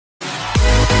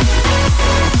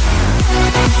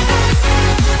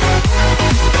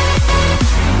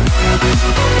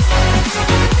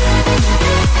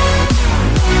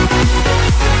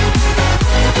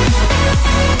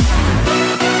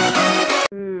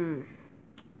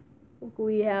What do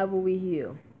we have over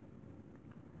here?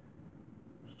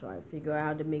 Let's try to figure out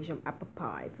how to make some apple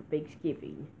pie for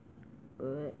Thanksgiving.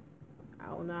 But I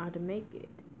don't know how to make it.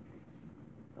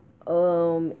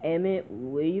 Emmett,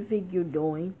 what do you think you're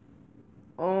doing?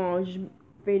 Oh, just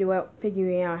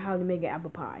figuring out how to make an apple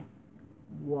pie.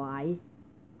 Why?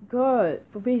 Good,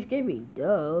 for Thanksgiving,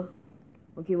 duh.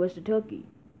 Okay, what's the turkey?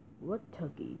 What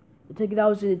turkey? The turkey that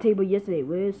was on the table yesterday,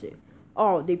 where is it?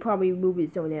 Oh, they probably moved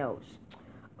it somewhere else.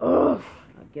 Ugh,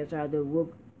 I guess I have to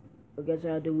look, I guess I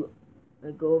have to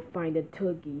go find the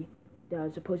turkey that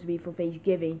was supposed to be for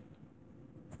Thanksgiving.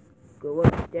 Go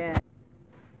look at that.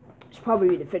 It's probably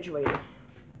in the refrigerator.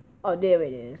 Oh, there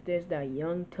it is. There's that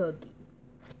young turkey.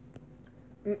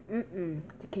 I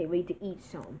can't wait to eat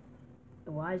some.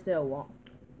 Why is there a wall?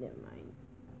 Never mind.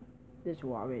 This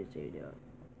water is here.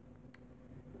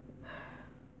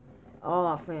 All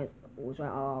our friends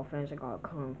are gonna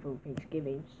come for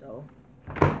Thanksgiving, so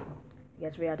I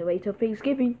guess we have to wait till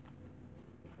Thanksgiving.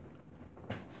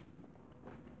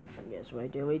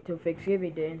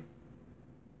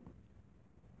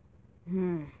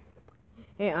 Then.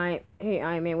 Hey,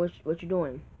 Iron Man, what you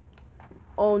doing?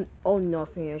 Oh,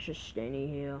 nothing. I was just standing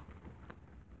here.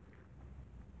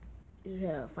 Just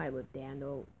had a fight with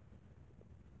Daniel.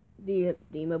 Do you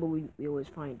remember we always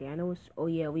find Danos? Oh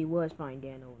yeah, we was find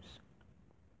Danos.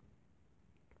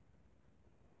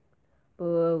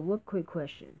 But what quick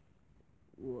question?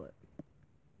 What?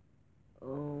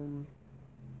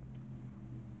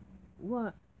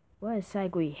 What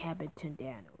exactly happened to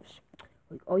Danos?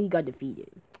 Like, oh, he got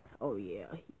defeated. Oh yeah,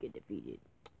 he got defeated.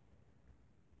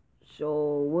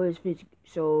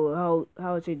 So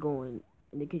how is it going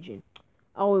in the kitchen?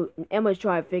 Oh, Emma's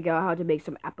trying to figure out how to make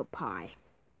some apple pie.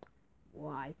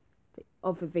 Why?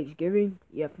 Oh, for Thanksgiving?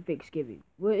 Yeah, for Thanksgiving.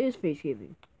 What is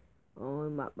Thanksgiving? Oh,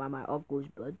 my uncle's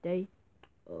birthday.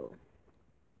 Oh.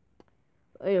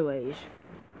 Anyways,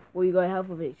 what you gonna have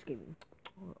for Thanksgiving?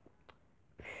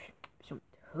 Some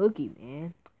turkey,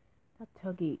 man. That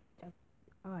turkey.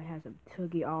 I had some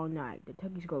turkey all night. The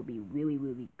turkey's gonna be really,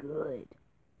 really good.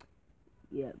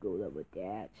 Yeah, go up with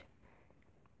that.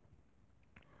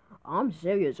 I'm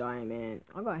serious, Iron Man.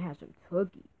 I'm gonna have some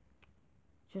turkey.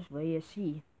 Just wait and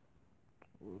see.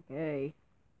 Okay.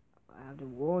 I have to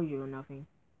warn you or nothing.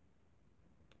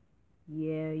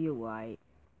 Yeah, you're right.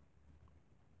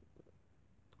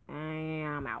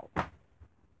 I'm out.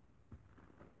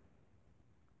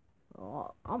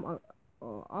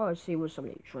 I'll see what's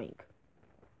something to drink.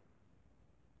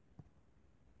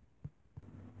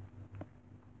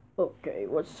 Okay,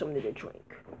 what's something to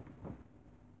drink?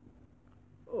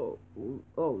 Oh,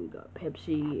 we got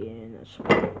Pepsi and a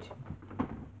Sprite.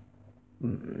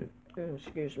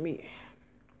 Excuse me.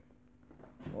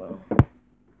 Well.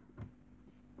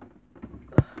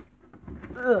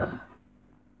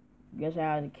 Guess I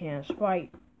had a can of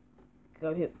Sprite.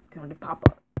 Go here, come to pop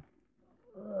up.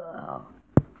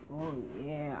 Oh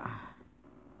yeah.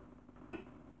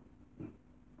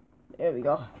 There we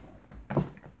go.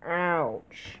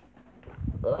 Ouch.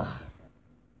 Ugh.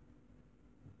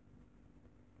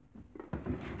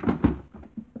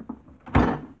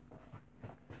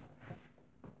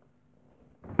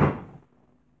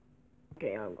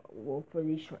 Okay, I'm gonna look for the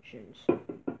instructions.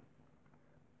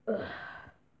 Ugh.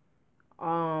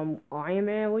 Iron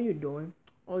Man, what are you doing?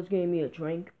 Oh, it's getting me a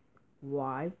drink.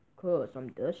 Why? Cause I'm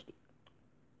thirsty.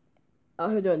 I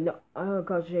heard a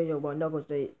conversation about Knuckles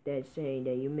that saying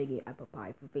that you're making apple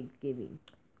pie for Thanksgiving.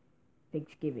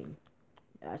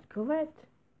 That's correct.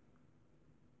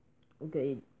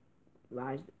 Okay,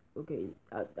 okay,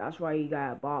 that's why you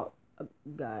got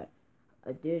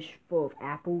a dish full of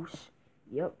apples.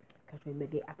 Yep, cause we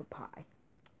making apple pie.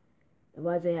 And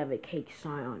why does it have a cake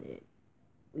sign on it?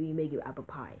 We make it apple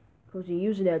pie. Cause you're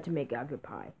using that to make apple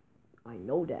pie. I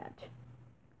know that.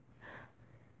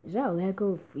 Is that a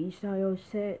Lego freestyle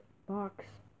set box?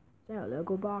 Is that a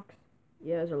Lego box?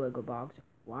 Yeah, it's a Lego box.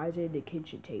 Why is it in the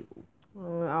kitchen table?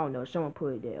 I don't know. Someone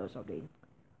put it there or something.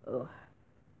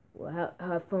 Well,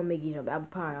 have fun making some apple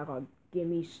pie. I gotta give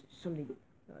me something.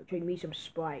 Drink me some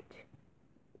Sprite.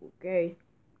 Okay.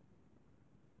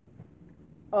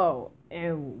 Oh,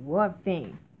 and one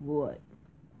thing. What?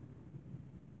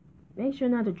 Make sure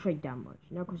not to drink that much.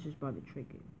 Knuckles is about to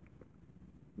drink it.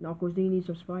 Knuckles, do you need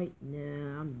some Sprite?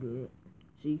 Nah, I'm good.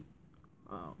 See?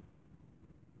 Oh.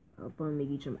 Have fun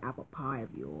making some apple pie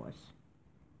of yours.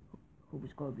 Hope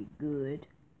it's gonna be good.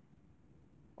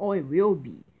 Oh, it will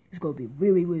be. It's gonna be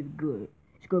really, really good.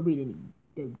 It's gonna be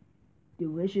the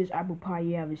delicious apple pie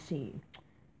you ever seen.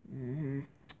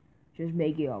 Just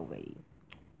make it already.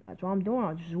 That's what I'm doing.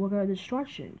 I'm just looking at the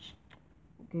instructions.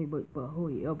 Okay, but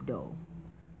hurry up though.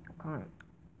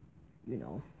 You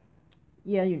know.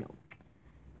 Yeah, you know.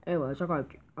 Anyways, I'm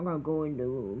gonna go in the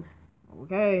room.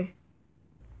 Okay.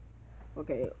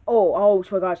 Okay. Oh, I almost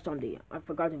forgot something. I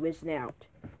forgot to listen out.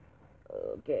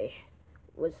 Okay.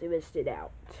 Let's list it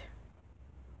out.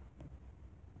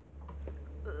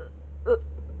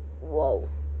 Whoa.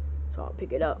 So I'll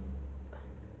pick it up.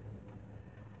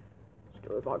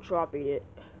 Still if I'm dropping it.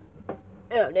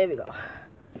 Oh, there we go.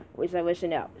 Where's I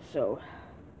listen out? So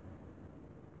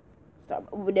stop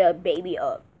over there, baby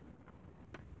up.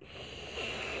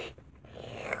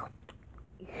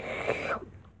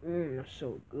 That's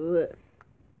so good.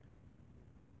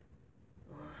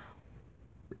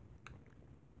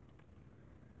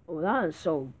 Oh, that is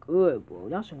so good, bro.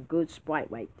 That's some good Sprite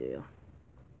right there.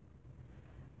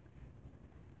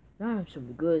 That's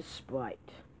some good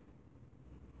Sprite.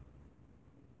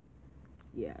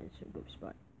 Yeah, it's a good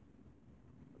Sprite.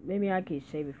 Maybe I can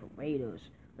save it for later.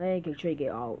 Maybe I can drink it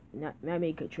all. Maybe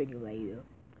I can drink it later.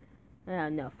 Not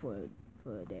enough for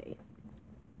a day.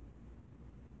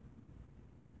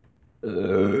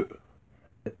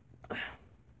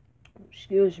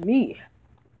 Excuse me.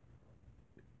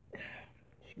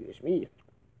 Excuse me.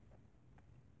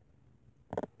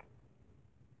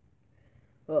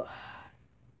 Oh,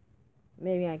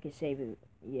 maybe I can save it.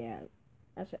 Yeah,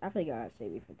 I think I gotta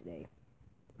save it for today.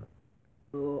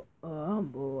 Oh, I'm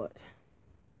bored.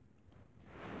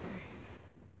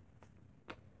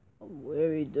 I'm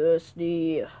very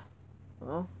thirsty.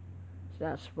 Huh? Is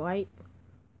that Sprite?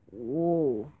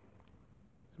 Whoa.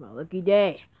 It's my lucky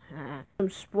day. Some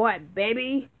Sprite,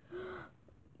 baby.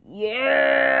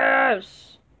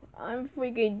 Yes! I'm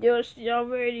freaking thirsty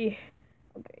already.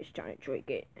 Okay, it's time to drink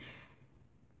it.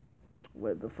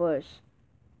 Wait, but first,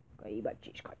 I gotta eat my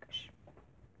cheese crackers.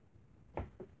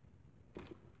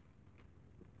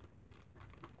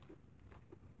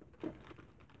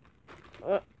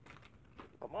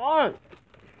 Come on!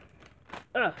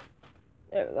 There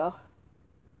we go.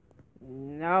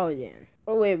 Now then.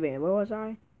 Oh, wait a minute, where was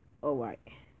I? Oh, right.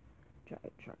 Try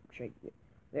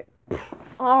it.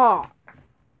 Oh!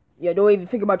 Yeah, don't even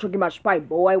think about drinking my Sprite,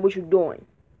 boy. What you doing?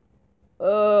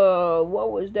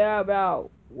 What was that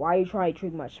about? Why you trying to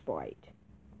drink my Sprite?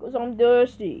 Cause I'm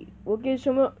thirsty. Well, get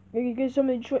something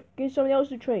else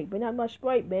to drink, but not my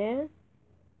Sprite, man.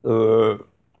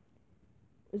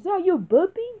 Is that you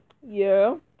burping?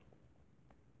 Yeah.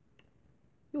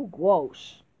 You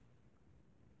gross.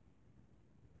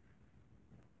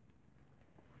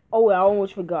 Oh, I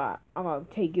almost forgot. I'm gonna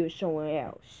take you somewhere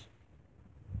else.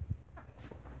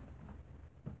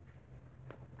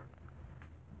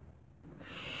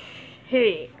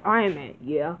 Hey, Iron Man,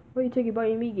 yeah? What are you taking by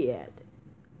your Mickey at?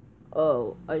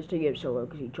 Oh, I was taking him soda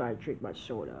because he tried to drink my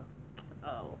soda.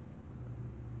 Oh.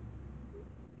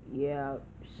 Yeah,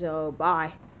 so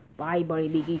bye. Bye, Bunny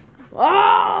Mickey.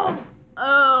 Oh!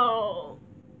 Oh!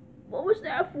 What was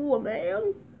that for,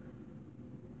 man?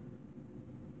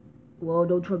 Well,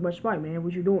 don't drink my Sprite, man.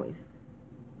 What you doing?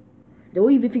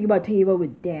 Don't even think about taking over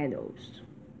with Danos.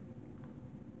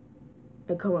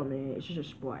 Hey, come on, man. It's just a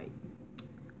Sprite.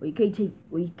 Well,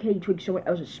 you can't drink someone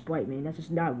else's Sprite, man. That's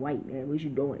just not right, man. What you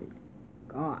doing?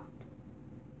 God.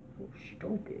 So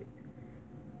stupid.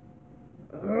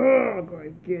 I'm gonna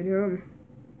get him.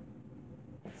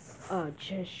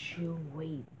 Just you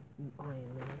wait,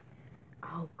 Iron Man.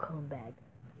 I'll come back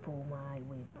for my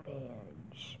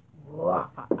revenge.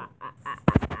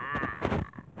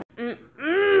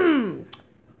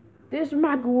 This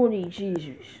macaroni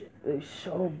cheese is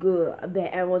so good. I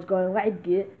bet everyone's gonna like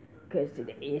it. Because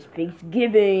today is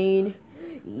Thanksgiving.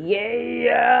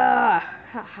 Yeah!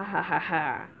 Ha ha ha ha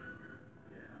ha.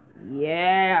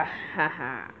 Yeah! Ha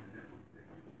ha.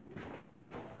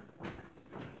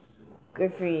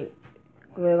 Good for you.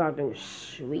 We got those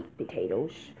sweet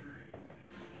potatoes.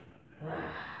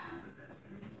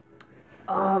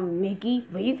 Mickey,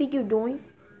 what do you think you're doing?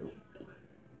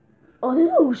 Oh,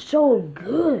 this looks so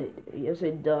good. Yes,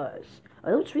 it does.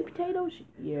 Are those sweet potatoes?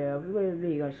 Yeah, we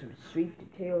really got some sweet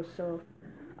potato stuff.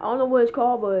 I don't know what it's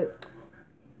called, but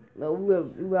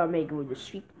we gotta make it with the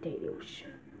sweet potatoes.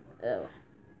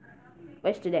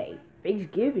 What's today?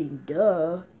 Thanksgiving,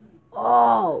 duh.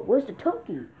 Oh, where's the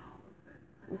turkey?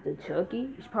 Where's the turkey?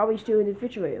 It's probably still in the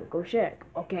refrigerator. Go check.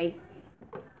 Okay.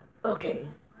 Okay.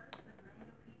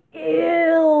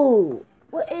 Ew!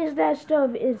 What is that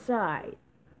stuff inside?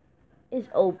 It's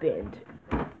opened.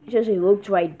 It just looks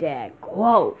right there.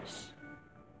 Gross.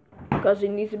 Because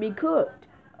it needs to be cooked.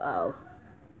 Oh.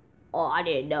 Oh, I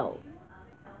didn't know.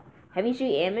 Have you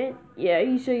seen Emmett? Yeah,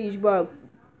 he said he's about.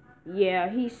 Yeah,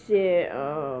 he said,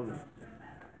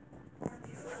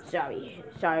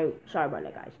 sorry about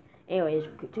that, guys. Anyways,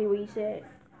 continue what he said.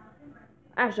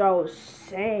 As I was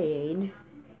saying,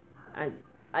 I,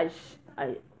 I,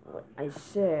 I, I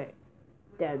said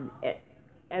that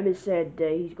Emmett said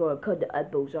that he's gonna cut the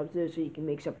apples up there so he can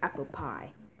make some apple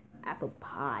pie. Apple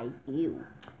pie? Ew.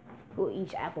 Who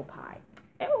eats apple pie?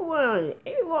 Everyone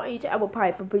eats apple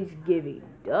pie for Thanksgiving.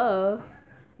 Duh.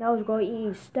 Now I was gonna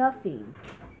eat stuffing.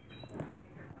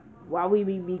 Why would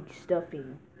we be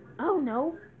stuffing? I don't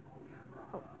know.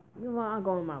 Oh, you know what? I'll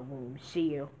go in my room.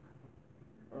 See you.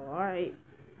 Alright.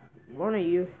 One of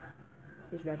you.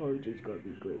 This macaroni cheese is gonna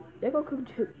be good. They're gonna cook and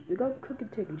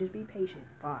chicken. Just be patient.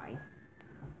 Fine.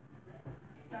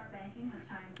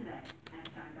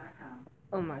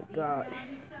 Oh my god.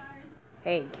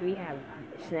 Hey, can we have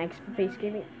snacks for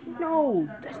Thanksgiving? No,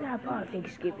 that's not part of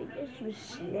Thanksgiving. It's just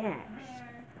snacks.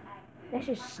 That's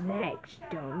just snacks,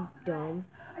 dumb.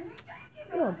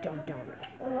 You're dumb.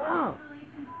 Oh.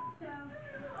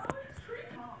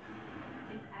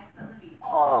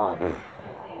 Oh.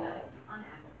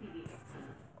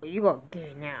 You gonna get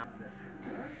it now.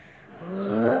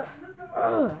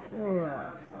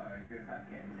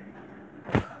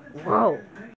 Whoa.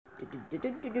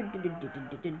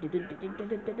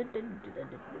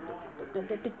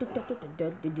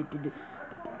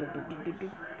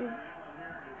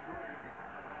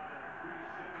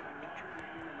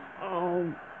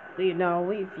 You know,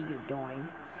 what do you think you're doing?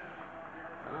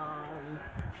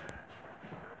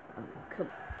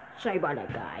 Sorry about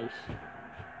that, guys.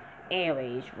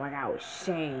 Anyways, like I was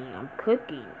saying, I'm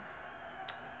cooking.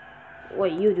 What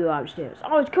do you do upstairs?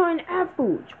 I was cutting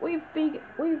apples. What do you think?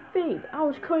 I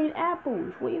was cutting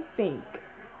apples. What do you think?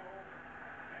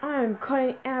 I'm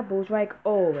cutting apples like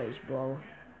always, bro.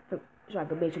 So I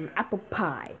can make some apple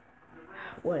pie.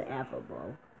 Whatever,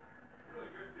 bro.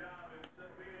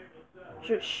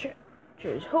 Just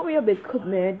hurry up and cook,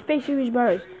 man. Thanksgiving is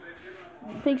about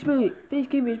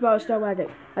to start like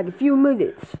a few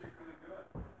minutes.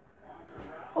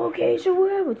 Okay, so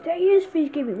whatever. Today is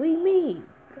Thanksgiving. What do you mean?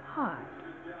 God.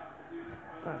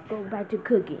 Alright, go back to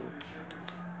cooking.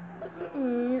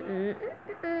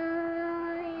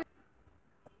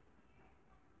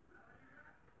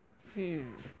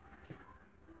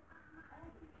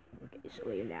 Okay, so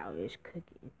now it's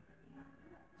cooking.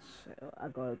 So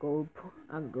I'm gonna go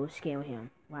scale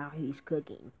him while he's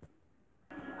cooking.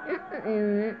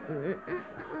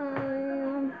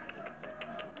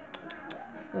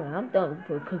 I'm done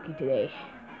for cooking today.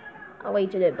 I'll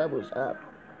wait till the bubbles up.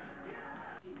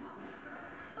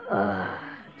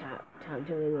 Time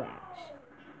to relax.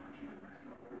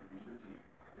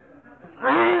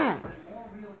 I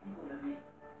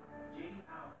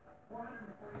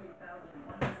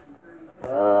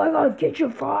gotta get your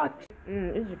fox.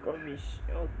 This is gonna be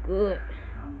so good.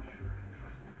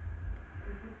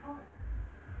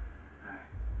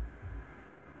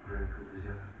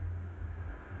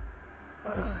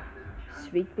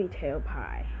 Sweet potato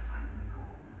pie.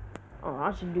 Oh,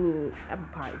 I should do apple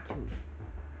pie too.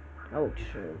 Oh,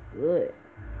 so good.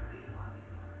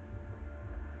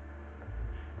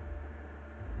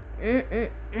 I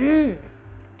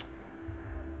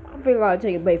think I'll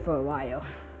take a break for a while.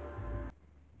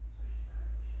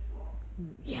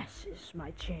 Yes, it's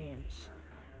my chance.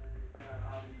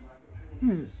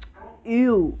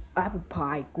 Ew, apple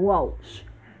pie, gross.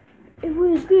 And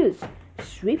what is this?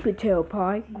 Sweet potato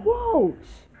pie,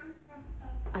 gross.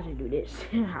 I should do this.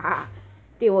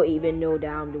 They won't even know that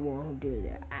I'm the one who did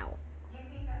that. Ow.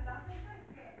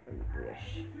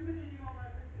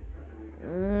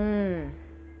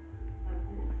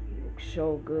 Looks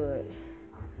so good.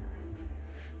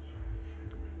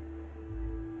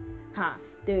 I'm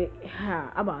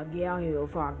about to get out here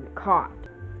before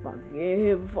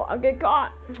I get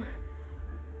caught.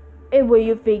 And where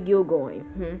you think you're going,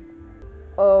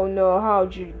 Oh no,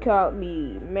 how'd you caught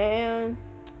me, man?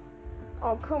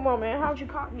 Oh, come on, man, how'd you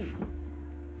caught me?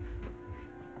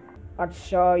 I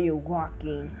saw you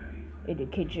walking in the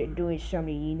kitchen doing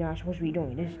something you're not supposed to be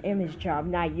doing. This is Emma's job,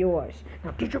 not yours.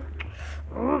 Now get your...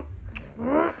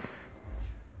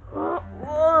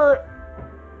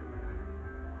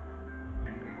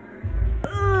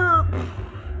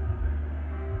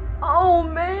 Oh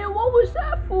man, what was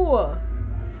that for?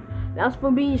 That's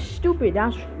for being stupid.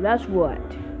 That's what.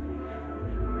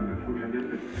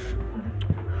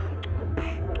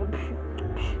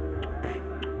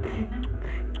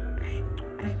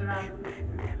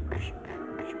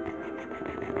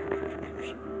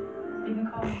 You can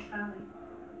call me Sally.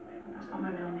 That's not my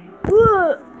real name.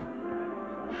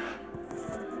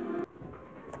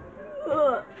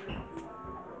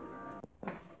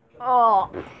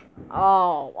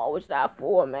 Oh, what was that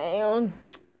for, man?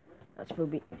 That's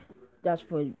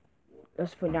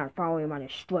That's for not following my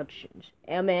instructions.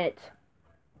 Emmett.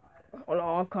 Hold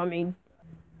on, I'm coming.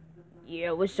 Yeah,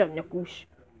 what's up, Knuckles?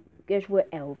 Guess what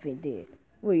Elephant did?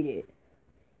 What he did?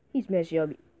 He's messing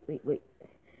up. Wait.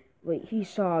 He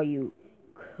saw you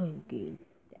cooking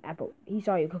the apple. He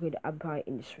saw you cooking the apple pie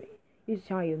in the street. He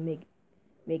saw you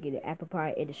making the apple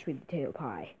pie and the sweet potato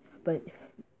pie. But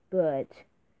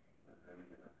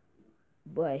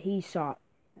he saw,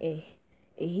 and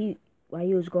he while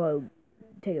he was going to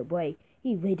take a break,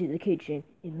 he went to the kitchen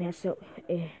and messed up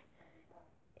and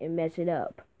messed it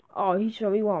up. Oh,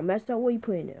 he want messed up. What you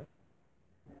put in there?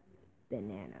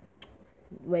 Banana.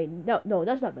 Wait, no,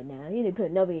 that's not banana. He didn't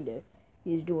put nothing in there.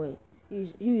 He was doing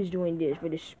this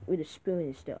with the spoon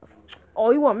and stuff. Oh,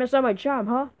 you want to mess up my job,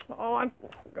 huh?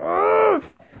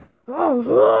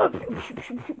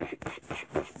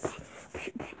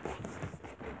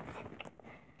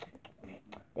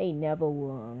 They never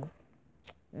won.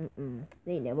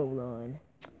 They never won.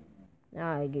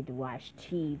 Now I get to watch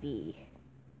TV.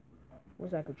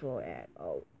 What's that control at?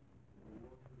 Oh.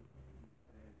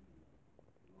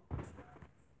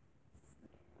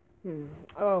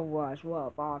 I'll watch one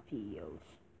of our videos.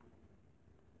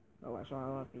 I'll watch all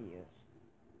our videos.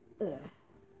 Ugh.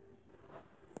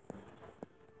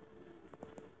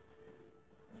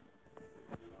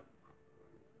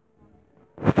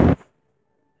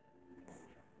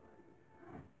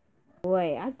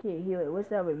 Wait, I can't hear it. What's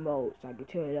that remote so I can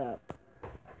turn it up?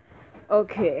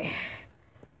 Okay.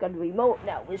 Got the remote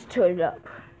now. Let's turn it up.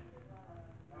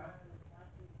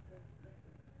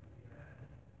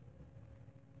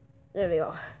 There we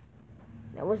go.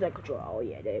 Now what's that control? Oh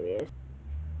yeah, there it is.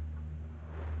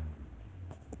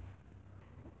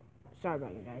 Sorry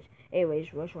about you guys.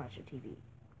 Anyways, let's watch the TV.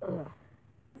 Ugh.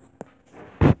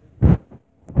 I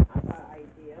got an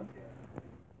idea.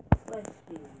 Let's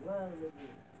see. What are we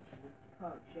doing?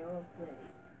 Talk, show, play.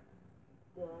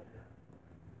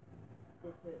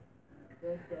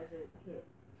 The desert kit.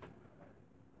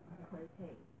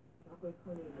 Contain. Chocolate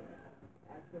pudding.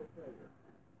 Actual flavor.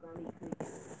 Gummy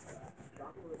cookies.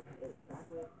 Chocolate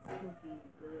cookies.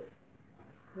 Good.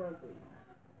 Crumbly.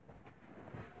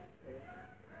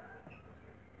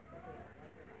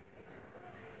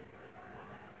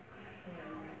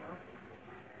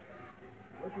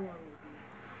 What's wrong with you?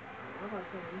 How about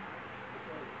something?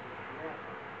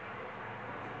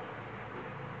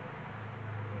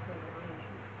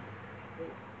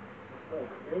 Wait,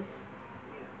 this?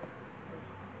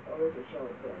 Oh, it's a show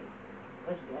thing.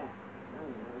 What's that? I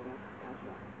don't know. That's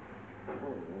right.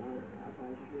 Oh, no. That's how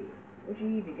it's weird. What you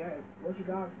even got? What you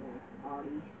got for? All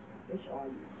these? It's all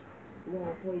these. You want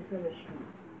to play Center Street?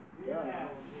 Yeah.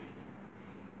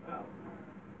 Oh.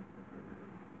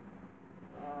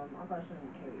 I got something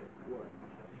to carry. What?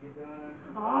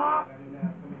 Ah!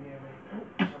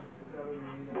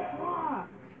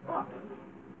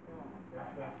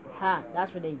 Ha,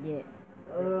 that's what they get.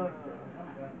 I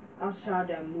saw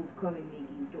that move coming, Mickey.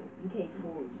 You can't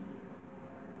fool me.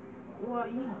 What,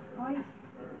 you wanna fight?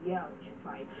 Yeah, we should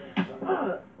fight.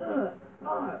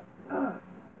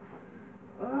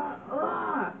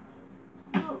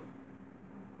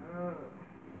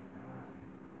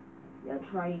 Yeah,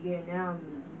 try again now,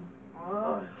 Mickey.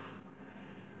 What?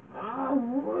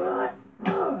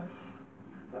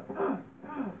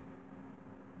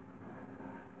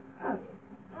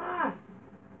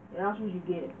 Yeah, that's what you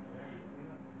get.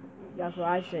 That's what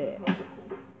I said.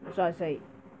 That's what I say.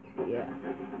 Yeah.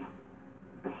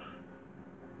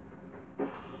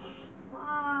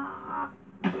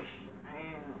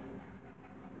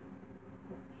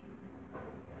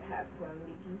 Have fun,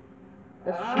 Mickey.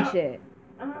 That's what she said.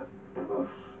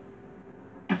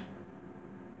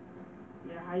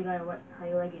 Yeah, how you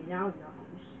like it now,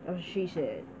 Knuckles? That's what she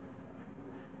said.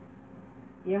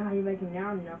 Yeah, how you like it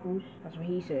now, Knuckles? That's what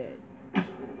he said.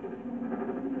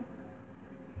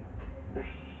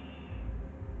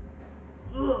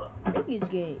 I think he's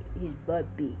getting his butt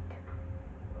beat.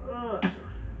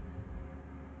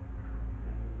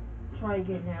 Try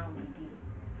again now, Mickey.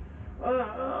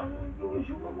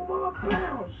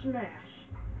 Smash.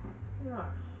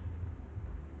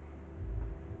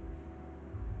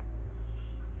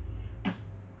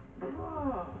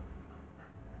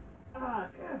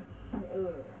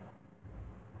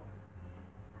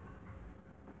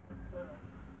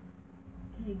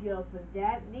 Can you get up for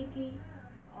that, Mickey?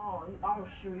 Oh, I'll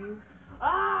show you.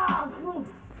 Oof.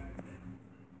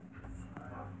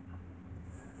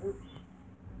 Oops.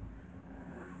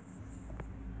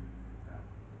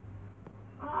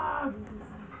 I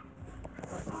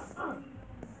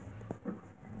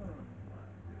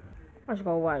was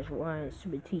gonna watch one of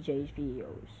Super TJ's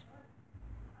videos.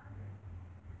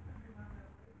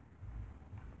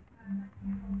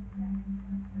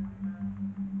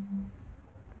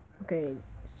 Okay, it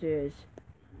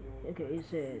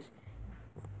says,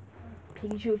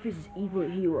 Pikachu faces evil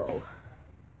hero.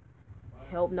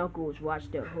 Help Knuckles watch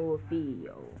the whole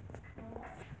video.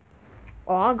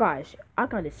 Oh, guys, I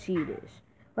gotta see this.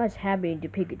 What's happening to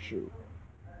Pikachu?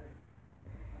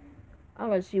 I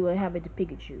gotta see what happened to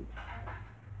Pikachu.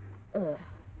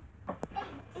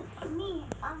 It's me.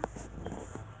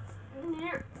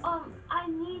 I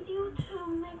need you to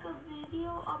make a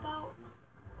video about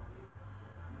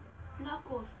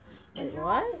Knuckles. Wait, what?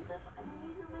 I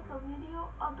need you to make a video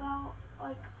about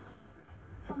like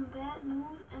some bad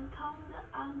news and tell me that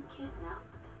I'm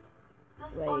kidnapped.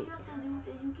 That's all you have to do,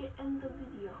 that you get in the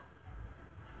video.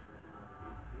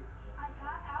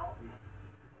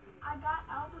 I got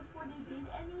out before they did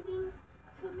anything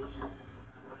to me.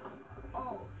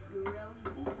 Oh, you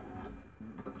really did?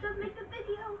 Just make the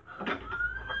video.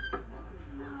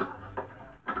 No.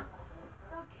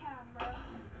 The camera.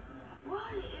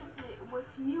 Why is it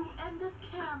with you and the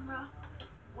camera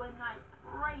when I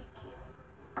break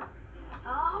it?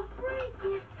 I'll break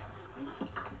it.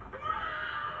 No!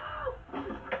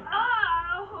 Ow!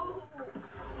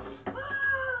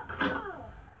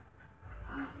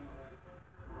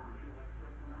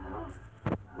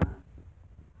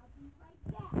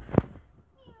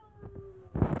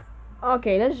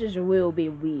 Okay, this is a little bit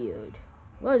weird.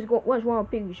 What's wrong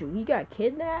with Pikachu? He got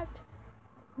kidnapped?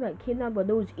 He got kidnapped by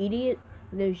those idiots?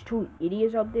 There's two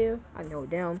idiots up there? I know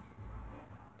them.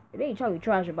 They ain't talking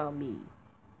trash about me.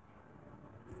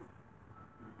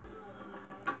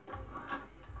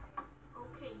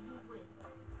 Okay, you win.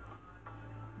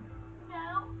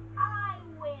 No, I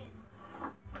win.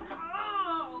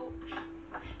 Oh!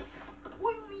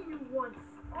 What do you mean you won?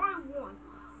 I won.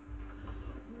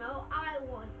 No, I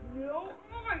won. No,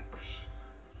 I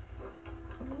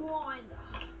won.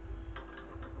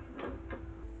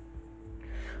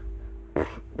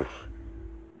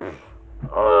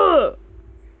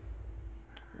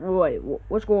 Wait,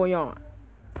 what's going on?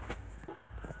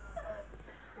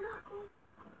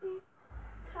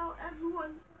 Tell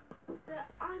everyone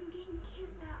that I'm getting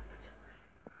kidnapped.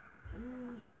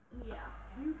 Yeah,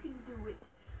 you can do it.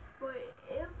 But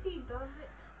if he does it,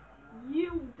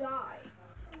 you die.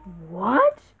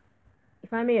 What?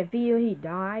 If I make a video, he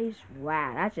dies?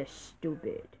 Wow, that's just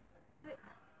stupid.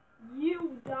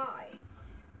 You die.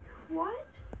 What?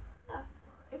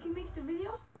 If you make the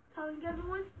video telling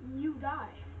everyone, you die.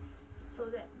 So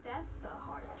that's the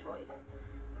hard choice.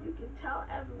 You can tell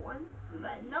everyone,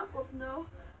 let Knuckles know,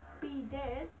 be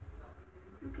dead.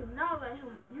 You can not let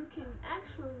him, you can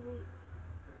actually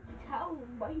tell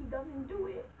him, but he doesn't do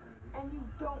it, and you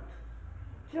don't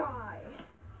die.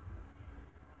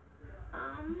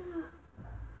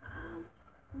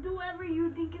 Do whatever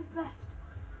you think is best,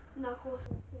 Knuckles.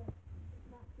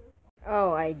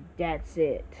 Oh, that's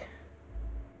it.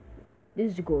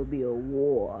 This is gonna be a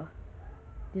war.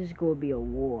 This is gonna be a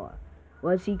war.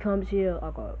 Once he comes here,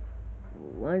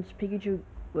 once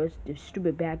the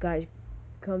stupid bad guy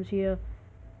comes here,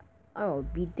 I'll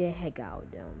beat the heck out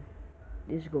of them.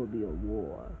 This is gonna be a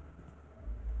war.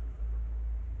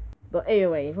 But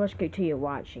anyway, let's continue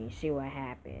watching, see what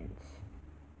happens.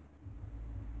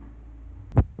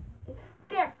 It's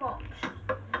their fault.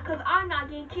 Because I'm not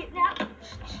getting kidnapped.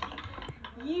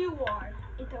 You are.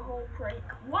 It's a whole prank.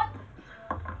 What?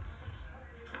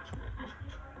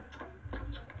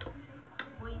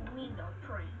 What do you mean a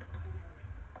prank?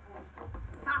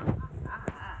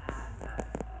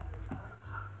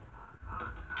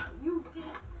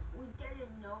 We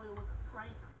didn't know it was a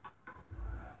prank.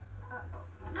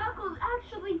 Knuckles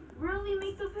actually really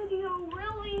make the video.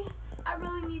 Really? I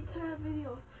really need to have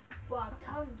video. But I'm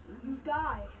telling you, you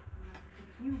die.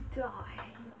 You die.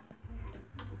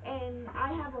 And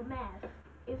I have a mask.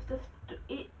 It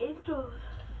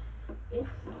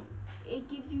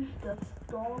gives you the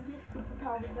strongest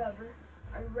superpowers ever.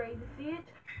 Are you ready to see it?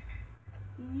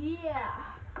 Yeah.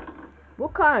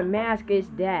 What kind of mask is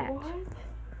that? What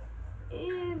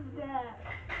is that?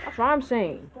 That's what I'm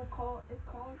saying. It's called the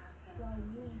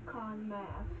Nikon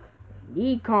mask.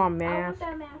 Nikon I mask. want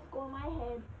that mask on my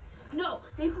head. No,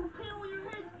 they put it on your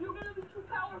head. You're gonna be too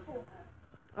powerful.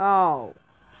 Oh,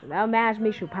 so that mask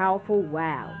makes you powerful?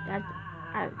 Wow,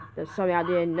 that's something I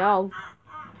didn't know.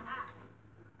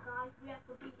 Guys, we have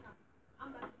to beat him. I'm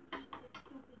about to beat this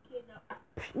stupid kid up.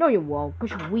 No, you won't,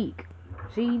 cause you're weak.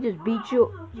 See, he just beat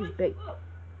you,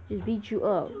 just beat you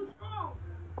up. Too strong.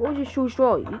 Go's just too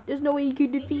strong. There's no way you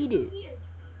can defeat it.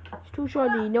 It's too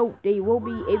strong. They know they won't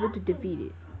be able to defeat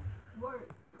it. Word.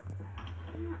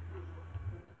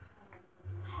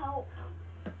 Help.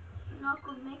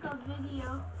 Knuckles, make a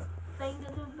video saying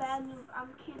this is bad That means I'm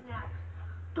kidnapped.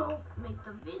 Don't make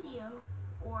the video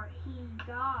or he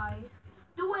dies.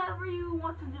 Do whatever you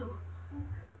want to do.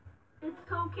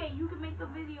 It's okay. You can make the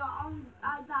video. I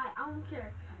die. I don't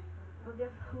care. But guess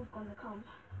who's gonna come?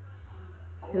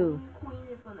 Who? Golden Queen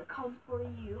is gonna come for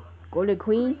you. Golden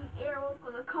Queen? Green Arrow's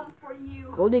gonna come for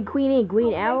you. Golden Queen ain't Green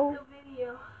Don't Arrow? Make the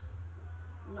video.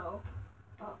 No.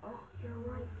 Uh-oh. You're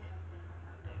right.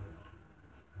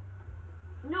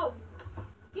 No.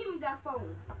 Give me that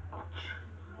phone.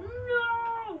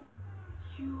 No!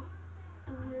 You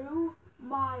threw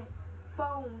my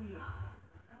phone.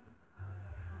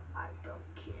 I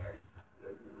don't care.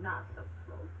 You're not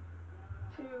supposed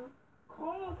to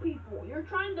call people. You're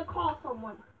trying to call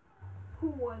someone. Who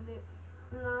was it?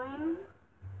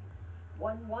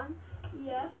 911?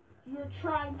 Yes. You're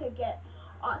trying to get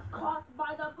us caught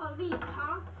by the police,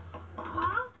 huh?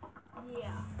 Huh?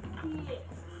 Yeah. He is.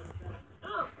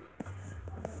 Ugh.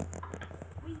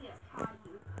 We need to tie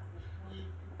you.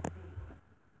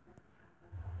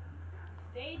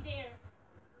 Stay there.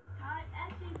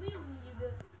 Actually, we don't need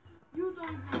this. You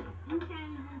can't even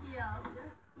get out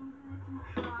there. Even if you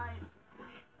try.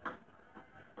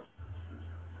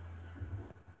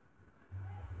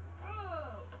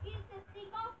 Oh, get this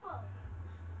thing off us.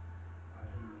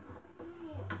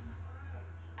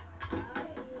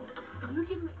 You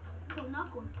can make, so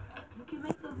Knuckles, you can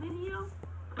make the video.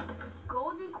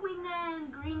 Golden Queen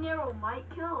and Green Arrow might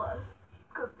kill us,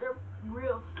 because they're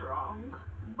real strong,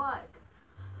 but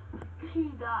he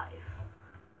dies.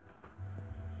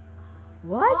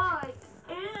 What? But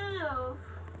if you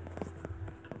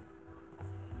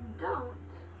don't,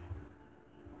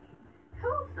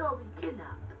 he'll still be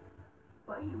kidnapped,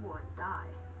 but he won't die.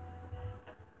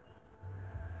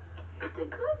 It's a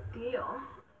good deal.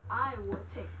 I would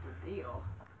take the deal.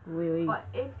 Wait. But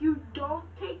if you don't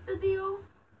take the deal,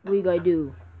 What you gonna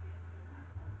do?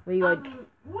 What you gonna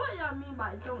what I mean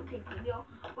by don't take the deal,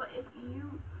 but if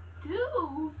you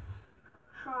do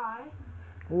try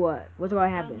What? What's gonna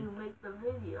and happen? you make the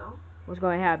video, What's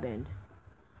gonna happen?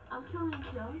 I'm killing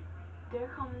them. They're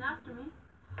coming after me.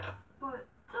 But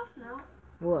tough now.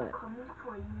 What? Coming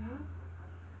for you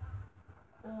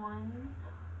on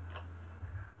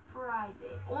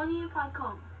Friday. Only if I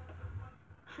come.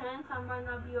 Chance I might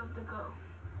not be able to go.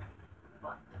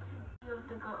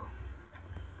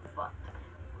 But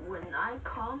when I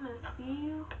come and see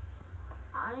you,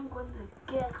 I'm going to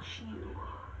get you.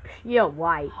 You're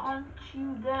white. Hunt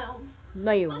you down.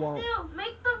 No, you But won't. still,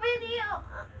 make the video.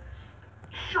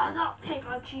 Shut up,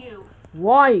 Pikachu.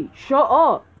 White. Shut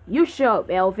up. You shut up,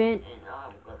 elephant. And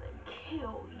I'm gonna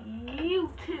kill you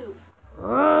too,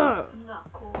 Ugh.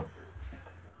 Knuckles.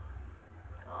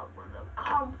 I'm gonna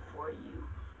come for you.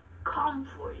 Come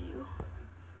for you.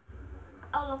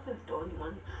 Elephant's the only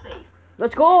one who's safe.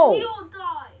 Let's go. You'll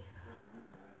die,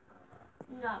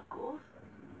 Knuckles.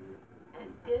 And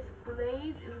this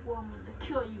blade is what I'm gonna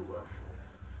kill you with.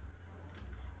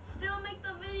 Still make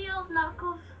the videos,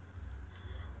 Knuckles.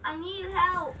 I need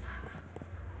help.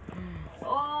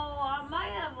 Oh, I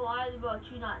might have lied about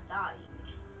you not dying.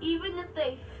 Even if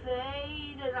they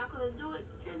say they're not gonna do it,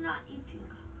 you're not eating.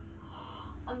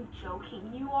 I'm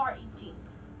joking. You are eating.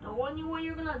 The only way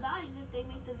you're gonna die is if they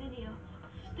make the video.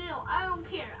 Still, I don't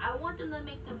care. I want them to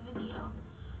make the video.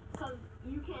 Because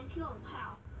you can't kill them.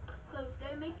 How? Because if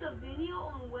they make the video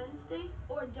on Wednesday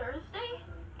or Thursday,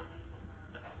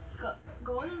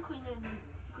 Golden Queen and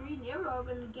Green Arrow are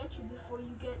going to get you before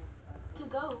you get to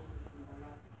go.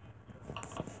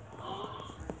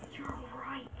 You're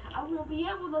right. I won't be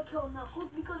able to kill Knuckles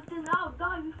because then I'll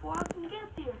die before I can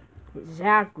get there.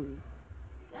 Exactly.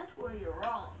 That's where you're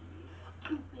wrong,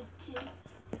 you stupid kid.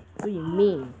 What do you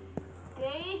mean?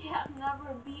 They have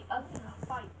never beat us in a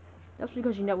fight. That's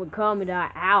because you never come to our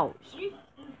house. You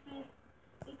stupid.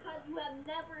 Because you have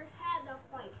never had a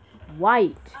fight.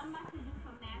 White. I'm about to do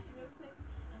some math real quick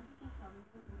and see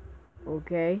something.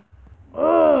 Okay.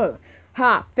 Ugh.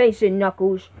 Ha. Face it,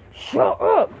 Knuckles. Shut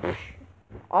up.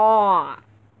 Ah.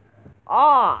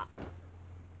 Ah.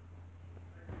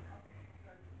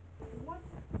 What?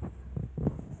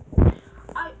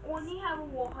 I only have a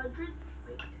 100.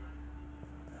 Wait.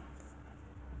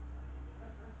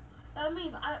 That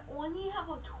means I only have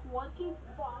a 25%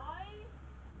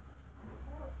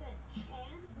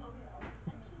 chance of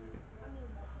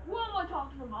what am I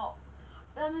talking about?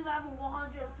 That means I have a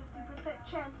 150%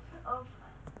 chance of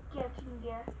getting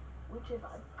there, which is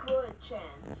a good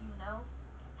chance, you know?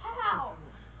 How?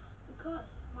 Because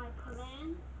my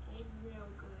plan is real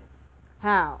good.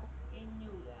 How? They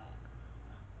knew that.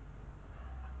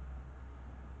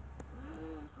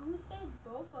 Who said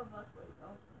both of us were going to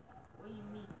that? What do you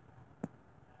mean?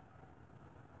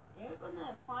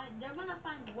 They're gonna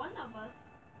find one of us,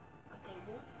 but they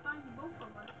won't find both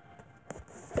of us.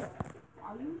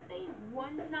 Are you saying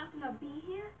one's not gonna be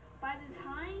here by the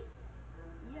time?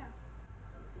 Yeah.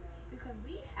 Because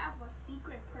we have a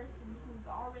secret person who's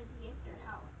already at their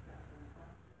house.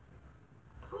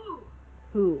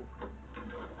 Who?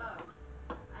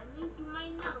 I think you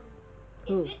might know.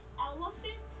 Who? Is it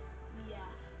Elephant?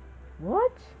 Yeah.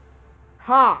 What?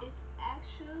 Ha! It's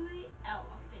actually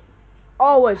Elephant.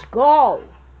 Oh, let's go!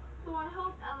 So I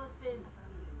hope Elephant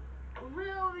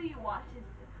really watches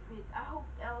this video. I hope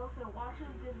Elephant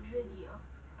watches this video.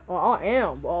 Oh, I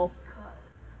am, bro. Because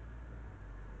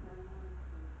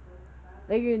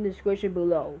Link in the description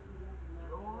below.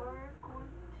 you're going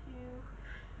to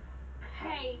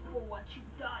pay for what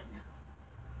you've done.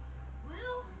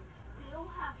 We'll still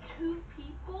have two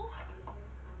people.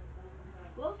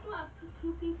 We'll still have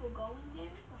two people going there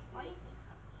to fight.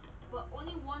 But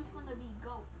only one's gonna be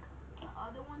Goat. The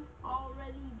other one's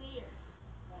already there.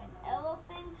 An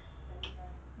Elephant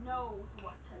knows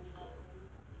what to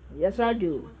do. Yes, I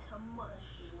do. Into mush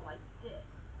like this.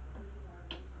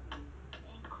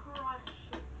 And crush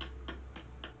it.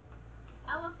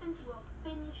 Elephant will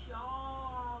finish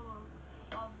all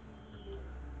of you.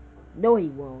 No, he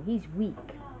won't. He's weak.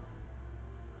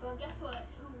 So guess what?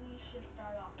 Who we should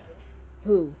start off with?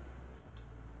 Who?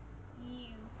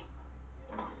 You.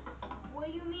 What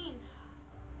do you mean?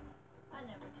 I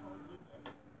never told you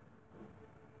this.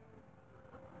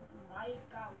 Mike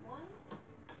got one.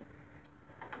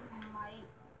 Mike,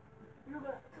 you're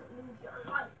gonna lose your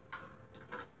life.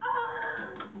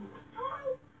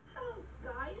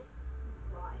 Guys,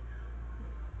 life.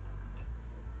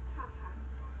 Ha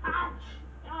ha.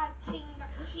 Ching,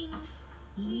 ching,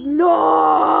 ching,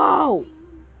 No!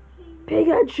 ching.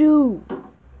 Pikachu!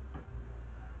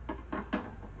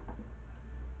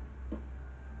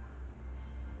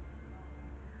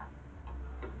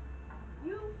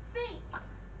 You fake!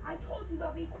 I told you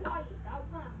to be quiet. I was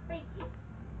gonna fake it.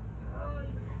 Oh,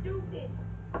 you stupid.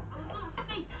 I was gonna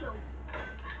fake you.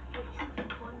 But you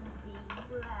just want to be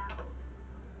loud.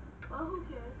 Well, who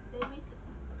cares?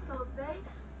 So they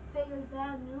say it's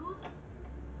bad news.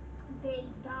 They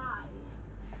die.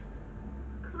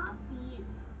 Club you.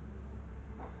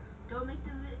 Don't make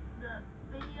the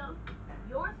video.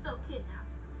 You're still kidnapped.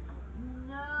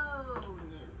 No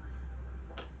news.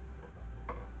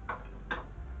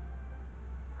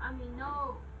 I mean,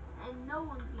 no, and no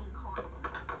one's being caught.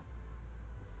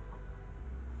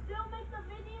 Still make the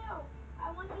video.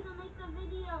 I want you to make the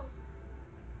video.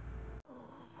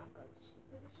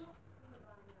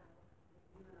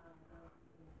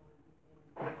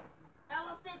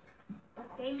 Elephant,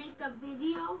 if they make the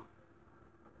video,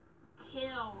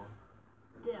 kill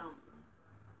them.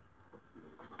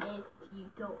 If you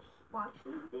don't watch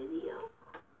this video,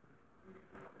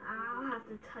 I'll have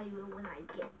to tell you when I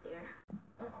get there.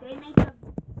 If they make a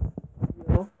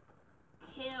No.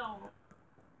 kill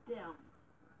them.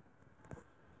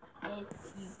 If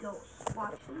you don't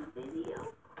watch this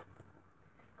video,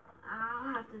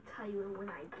 I'll have to tell you when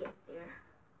I get there.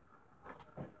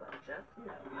 But just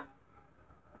know,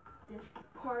 this is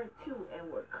part 2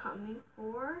 and we're coming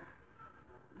for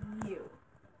you.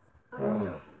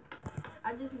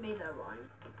 I just made that wrong.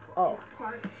 Oh. It's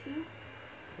part 2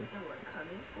 and we're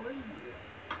coming for you.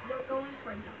 We're going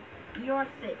for you. You're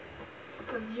safe.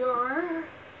 Because you're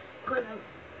gonna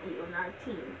be on our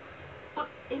team. But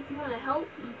if you wanna help,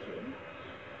 you can.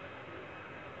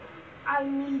 I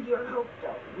need your help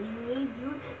though. We need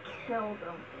you to kill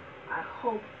them. I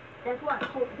hope. That's why I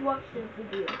hope you watch this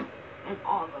video. And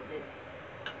all of it.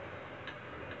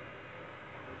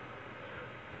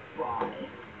 Bye.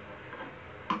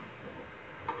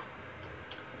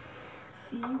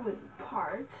 See you in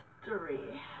part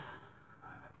 3.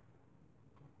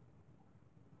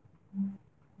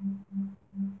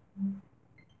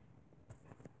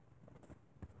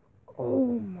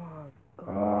 Oh my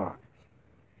gosh.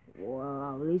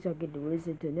 Well, at least I get to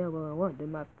listen to them when I want. They're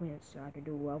my friends, so I can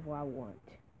do whatever I want.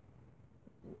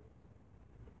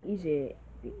 He said,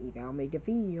 if I don't make the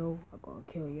video, I'm gonna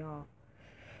kill y'all.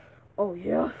 Oh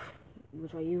yeah? He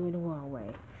was right you in the wrong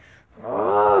way.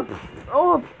 Up!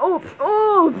 Up! Up!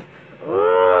 Up!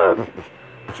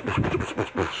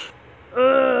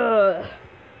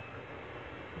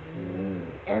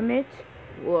 Emmett?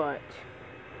 What?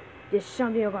 There's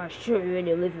something I gotta show you in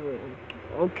the living room.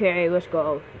 Okay, let's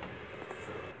go.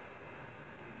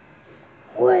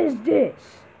 What is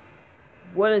this?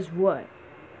 What is what?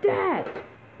 That!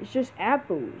 It's just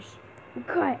apples. What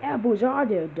kind of apples are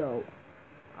there, though?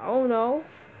 I don't know.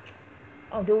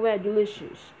 Oh, they're red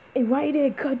delicious. And why did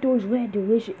they cut those red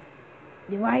delicious?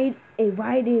 Why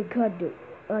did cut the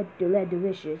Red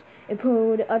Delicious and put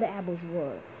where the other apples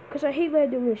were? Cause I hate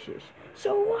Red Delicious.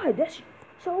 So what?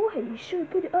 So what? You should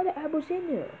put the other apples in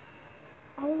there.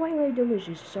 I don't like Red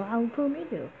Delicious, so I will put them in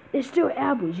there. There's still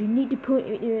apples. You need to put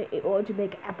in there in order to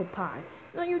make apple pie.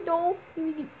 No, you don't.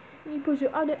 You put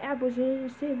some other apples in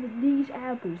instead of these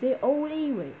apples. They're old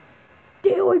anyway.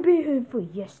 They only been here for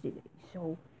yesterday.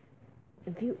 So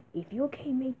if you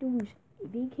can't make those,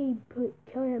 if you can't cut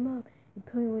them up and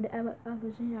put them with the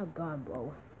apples in, I'm gone,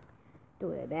 bro.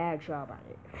 Do a bad job on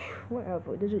it.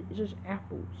 Whatever. It's just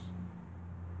apples.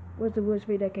 What's the worst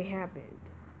way that can happen?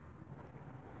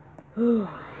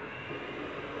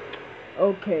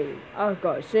 Okay, I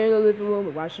gotta sit in the living room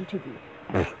and watch some TV.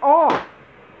 Oh,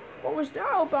 what was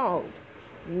that about?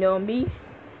 You know me?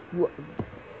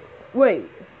 Wait,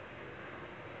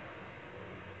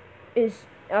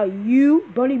 are you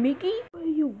Bunny Mickey? What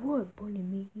you want, Bunny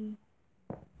Mickey?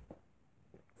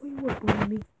 What you want, Bunny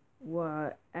Mickey?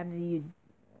 What after you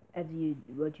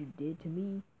what you did to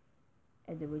me?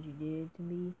 After what you did to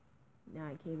me? Now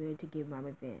I came here to get my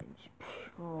revenge.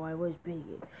 Oh, I was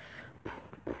bigot.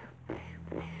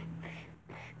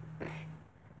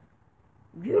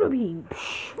 You're being.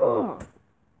 Oh.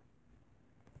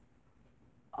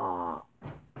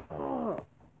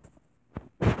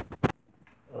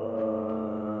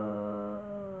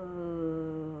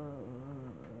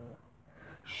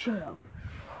 Shut up.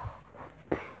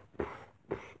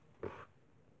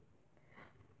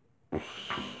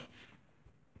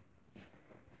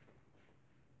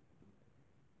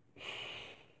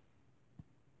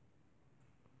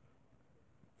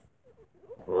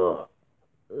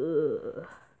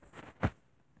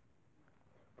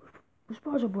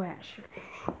 Responsible brash.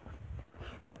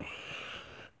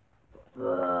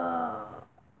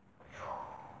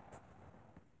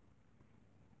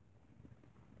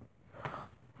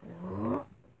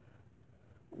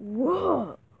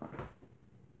 Whoa.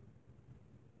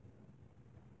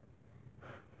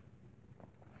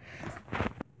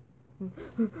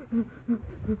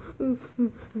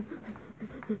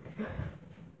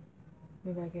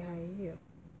 Maybe I can hide here.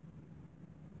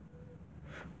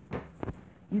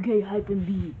 You can't hide from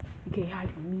me. You can't hide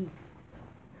from me.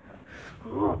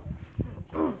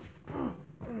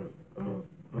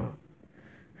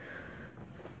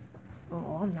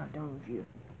 Oh, I'm not done with you.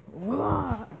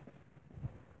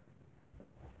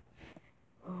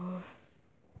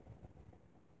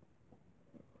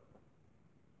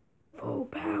 Full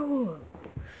power.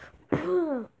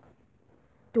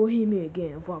 Don't hit me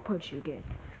again before I punch you again.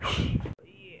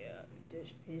 Yeah, this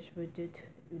is with the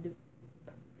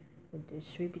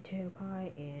sweet potato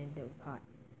pie and the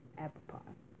apple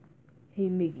pie. Hey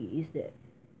Mickey, is the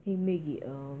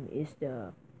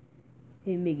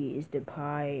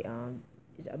pie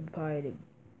is apple pie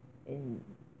and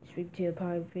sweet potato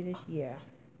pie finished? Yeah.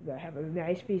 We gotta have a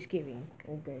nice Thanksgiving.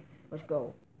 Okay, let's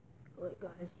go. Alright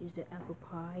guys, here's the apple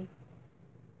pie,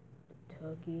 the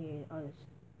turkey and other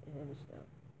stuff.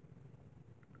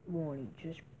 Warning,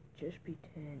 just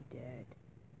pretend that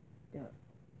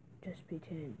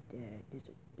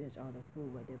there's all the food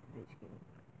right there for Thanksgiving.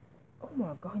 Oh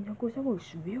my god, Knuckles, that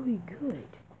looks really good.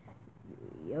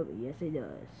 Yep, yes it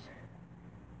does.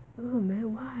 Oh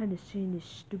man, why I had to sit in this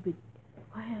stupid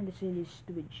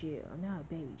chair? I'm not a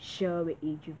baby. Shut up,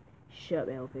 Egypt. Shut up,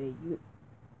 Elfie.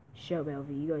 Shut up,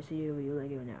 Elfie. You gotta sit here with your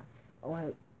leg or not.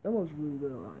 Alright, that looks really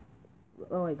good.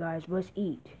 Alright guys, let's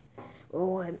eat.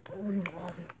 Alright.